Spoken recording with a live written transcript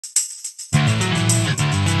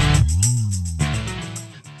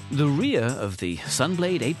The rear of the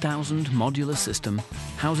Sunblade 8000 modular system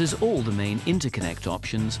houses all the main interconnect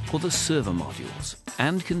options for the server modules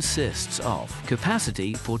and consists of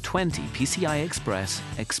capacity for 20 PCI Express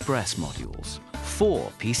Express modules,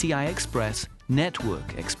 4 PCI Express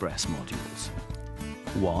Network Express modules,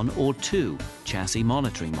 1 or 2 chassis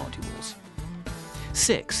monitoring modules,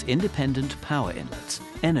 6 independent power inlets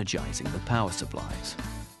energizing the power supplies,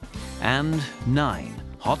 and 9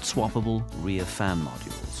 hot swappable rear fan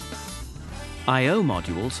modules. I/O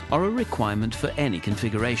modules are a requirement for any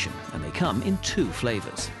configuration, and they come in 2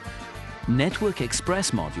 flavors. Network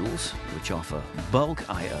Express modules, which offer bulk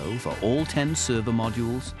I/O for all 10 server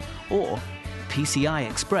modules, or PCI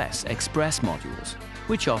Express Express modules,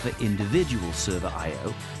 which offer individual server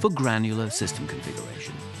I/O for granular system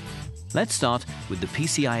configuration. Let's start with the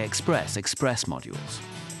PCI Express Express modules.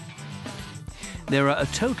 There are a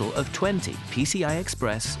total of 20 PCI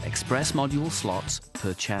Express Express module slots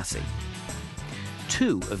per chassis.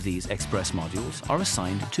 2 of these Express modules are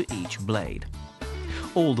assigned to each blade.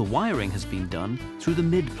 All the wiring has been done through the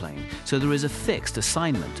mid-plane, so there is a fixed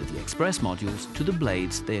assignment of the Express modules to the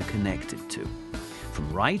blades they are connected to.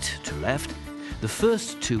 From right to left, the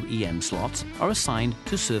first 2 EM slots are assigned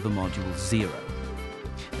to server module 0.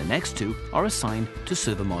 The next 2 are assigned to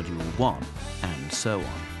server module 1, and so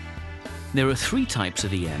on. There are 3 types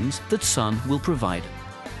of EMs that Sun will provide: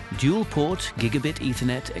 dual-port Gigabit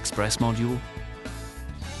Ethernet Express module,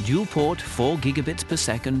 dual-port 4 gigabits per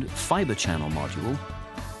second fiber channel module,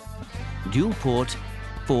 dual-port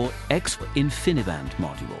 4X InfiniBand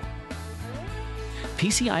module.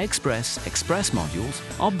 PCI Express Express modules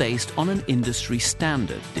are based on an industry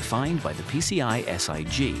standard defined by the PCI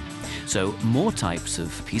SIG, so more types of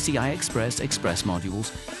PCI Express Express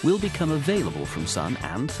modules will become available from Sun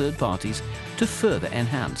and third parties to further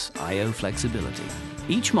enhance I/O flexibility.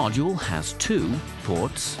 Each module has 2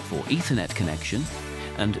 ports for Ethernet connection,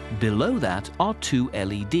 and below that are 2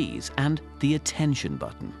 LEDs and the attention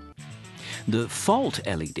button. The fault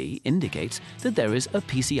LED indicates that there is a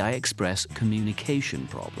PCI Express communication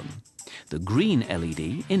problem. The green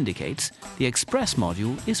LED indicates the Express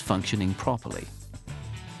module is functioning properly.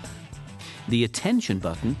 The attention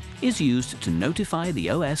button is used to notify the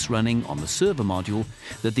OS running on the server module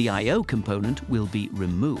that the I/O component will be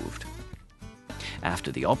removed.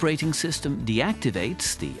 After the operating system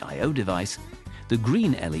deactivates the I/O device, the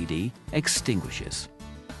green LED extinguishes.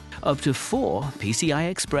 Up to 4 PCI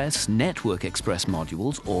Express Network Express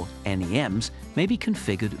modules, or NEMs, may be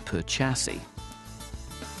configured per chassis.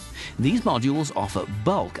 These modules offer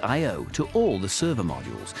bulk I/O to all the server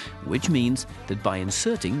modules, which means that by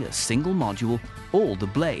inserting a single module, all the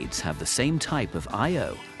blades have the same type of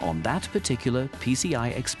I/O on that particular PCI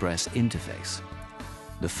Express interface.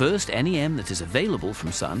 The first NEM that is available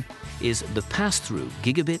from Sun is the pass-through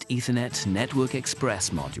Gigabit Ethernet Network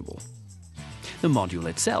Express module. The module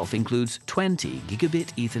itself includes 20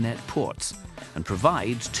 Gigabit Ethernet ports and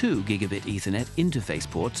provides 2 Gigabit Ethernet interface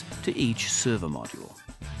ports to each server module.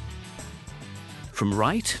 From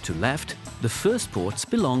right to left, the first ports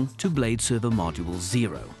belong to Blade Server Module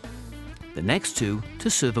 0, the next 2 to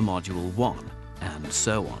Server Module 1, and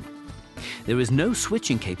so on. There is no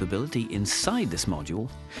switching capability inside this module,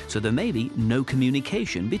 so there may be no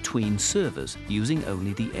communication between servers using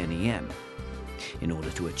only the NEM. In order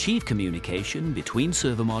to achieve communication between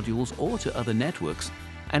server modules or to other networks,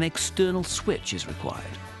 an external switch is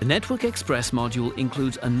required. The Network Express module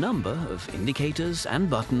includes a number of indicators and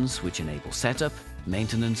buttons which enable setup,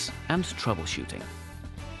 maintenance, and troubleshooting.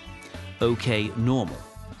 OK Normal.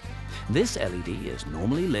 This LED is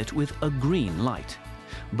normally lit with a green light,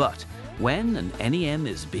 but when an NEM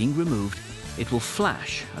is being removed, it will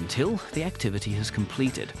flash until the activity has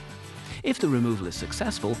completed. If the removal is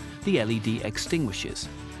successful, the LED extinguishes,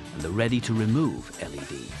 and the Ready to Remove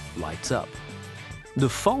LED lights up. The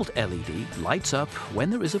fault LED lights up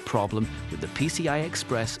when there is a problem with the PCI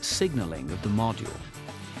Express signaling of the module.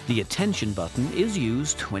 The attention button is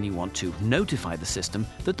used when you want to notify the system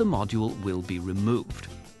that the module will be removed.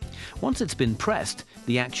 Once it's been pressed,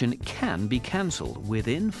 the action can be cancelled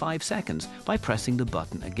within 5 seconds by pressing the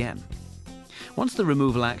button again. Once the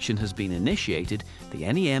removal action has been initiated,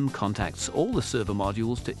 the NEM contacts all the server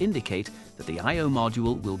modules to indicate that the I/O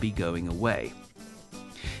module will be going away.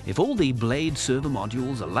 If all the Blade server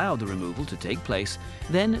modules allow the removal to take place,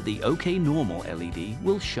 then the OK Normal LED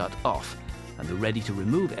will shut off, and the Ready to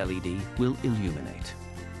Remove LED will illuminate.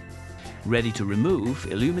 Ready to Remove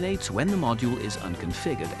illuminates when the module is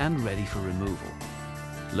unconfigured and ready for removal.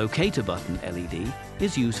 Locator button LED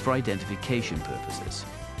is used for identification purposes.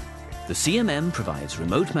 The CMM provides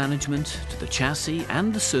remote management to the chassis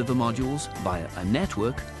and the servo modules via a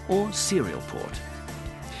network or serial port.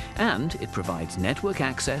 And it provides network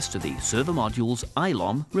access to the servo module's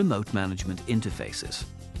ILOM remote management interfaces.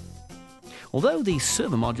 Although the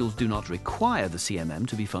servo modules do not require the CMM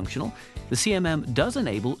to be functional, the CMM does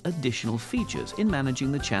enable additional features in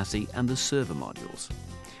managing the chassis and the servo modules.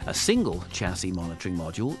 A single chassis monitoring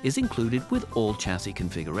module is included with all chassis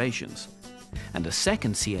configurations, and a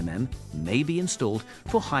second CMM may be installed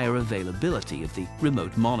for higher availability of the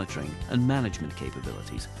remote monitoring and management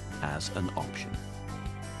capabilities as an option.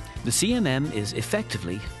 The CMM is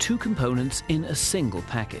effectively two components in a single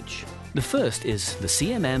package. The first is the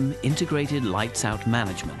CMM Integrated Lights Out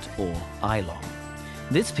Management, or ILOM.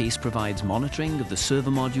 This piece provides monitoring of the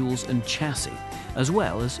servo modules and chassis, as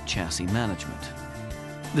well as chassis management.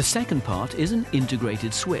 The second part is an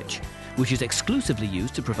integrated switch, which is exclusively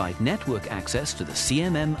used to provide network access to the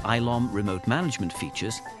CMM ILOM remote management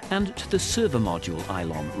features and to the servo module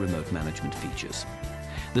ILOM remote management features.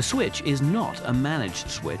 The switch is not a managed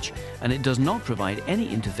switch, and it does not provide any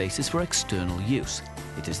interfaces for external use.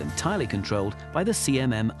 It is entirely controlled by the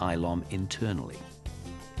CMM ILOM internally.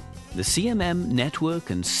 The CMM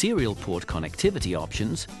network and serial port connectivity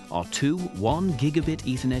options are two 1 gigabit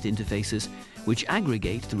Ethernet interfaces which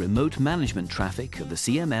aggregate the remote management traffic of the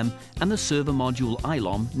CMM and the servo module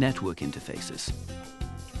ILOM network interfaces.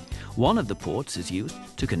 One of the ports is used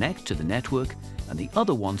to connect to the network, and the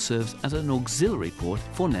other one serves as an auxiliary port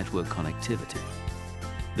for network connectivity.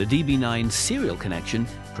 The DB9 serial connection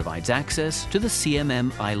provides access to the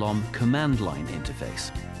CMM ILOM command line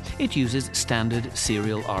interface. It uses standard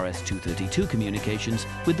serial RS-232 communications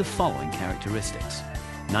with the following characteristics: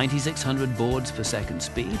 9600 boards per second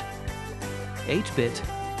speed, 8-bit,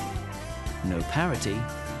 no parity,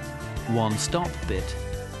 1 stop bit,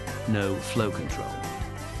 no flow control.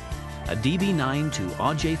 A DB9 to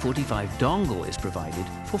RJ45 dongle is provided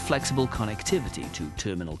for flexible connectivity to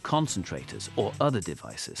terminal concentrators or other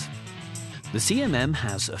devices. The CMM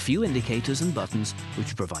has a few indicators and buttons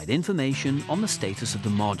which provide information on the status of the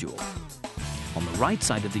module. On the right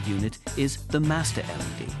side of the unit is the master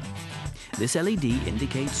LED. This LED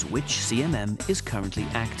indicates which CMM is currently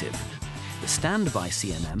active. The standby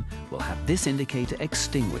CMM will have this indicator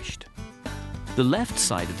extinguished. The left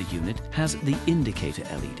side of the unit has the indicator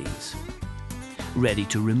LEDs. Ready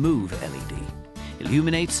to remove LED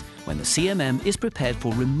illuminates when the CMM is prepared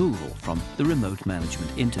for removal from the remote management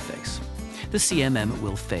interface. The CMM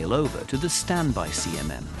will fail over to the standby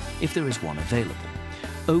CMM if there is one available.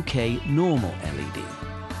 OK normal LED.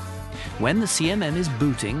 When the CMM is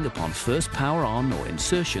booting upon first power on or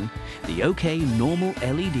insertion, the OK normal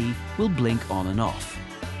LED will blink on and off.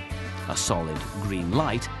 A solid green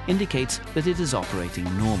light indicates that it is operating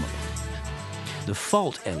normally. The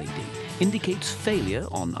fault LED indicates failure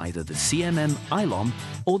on either the CMM ILOM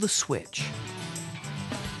or the switch.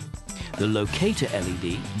 The locator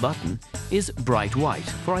LED button is bright white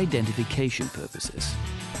for identification purposes.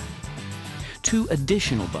 Two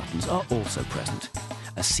additional buttons are also present: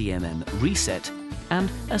 a CMM reset and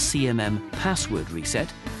a CMM password reset,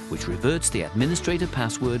 which reverts the administrator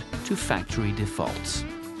password to factory defaults.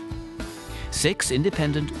 6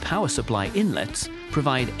 independent power supply inlets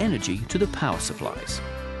provide energy to the power supplies.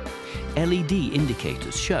 LED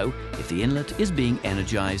indicators show if the inlet is being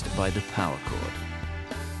energized by the power cord.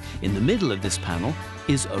 In the middle of this panel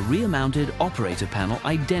is a rear-mounted operator panel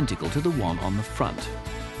identical to the one on the front.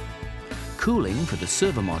 Cooling for the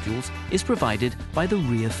servo modules is provided by the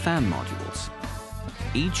rear fan modules.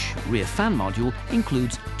 Each rear fan module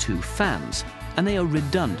includes 2 fans, and they are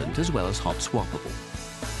redundant as well as hot swappable.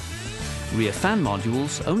 Rear fan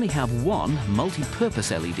modules only have one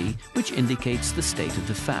multi-purpose LED which indicates the state of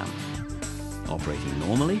the fan. Operating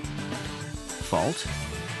normally, fault,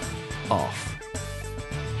 off.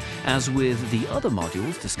 As with the other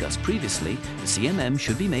modules discussed previously, the CMM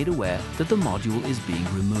should be made aware that the module is being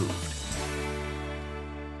removed.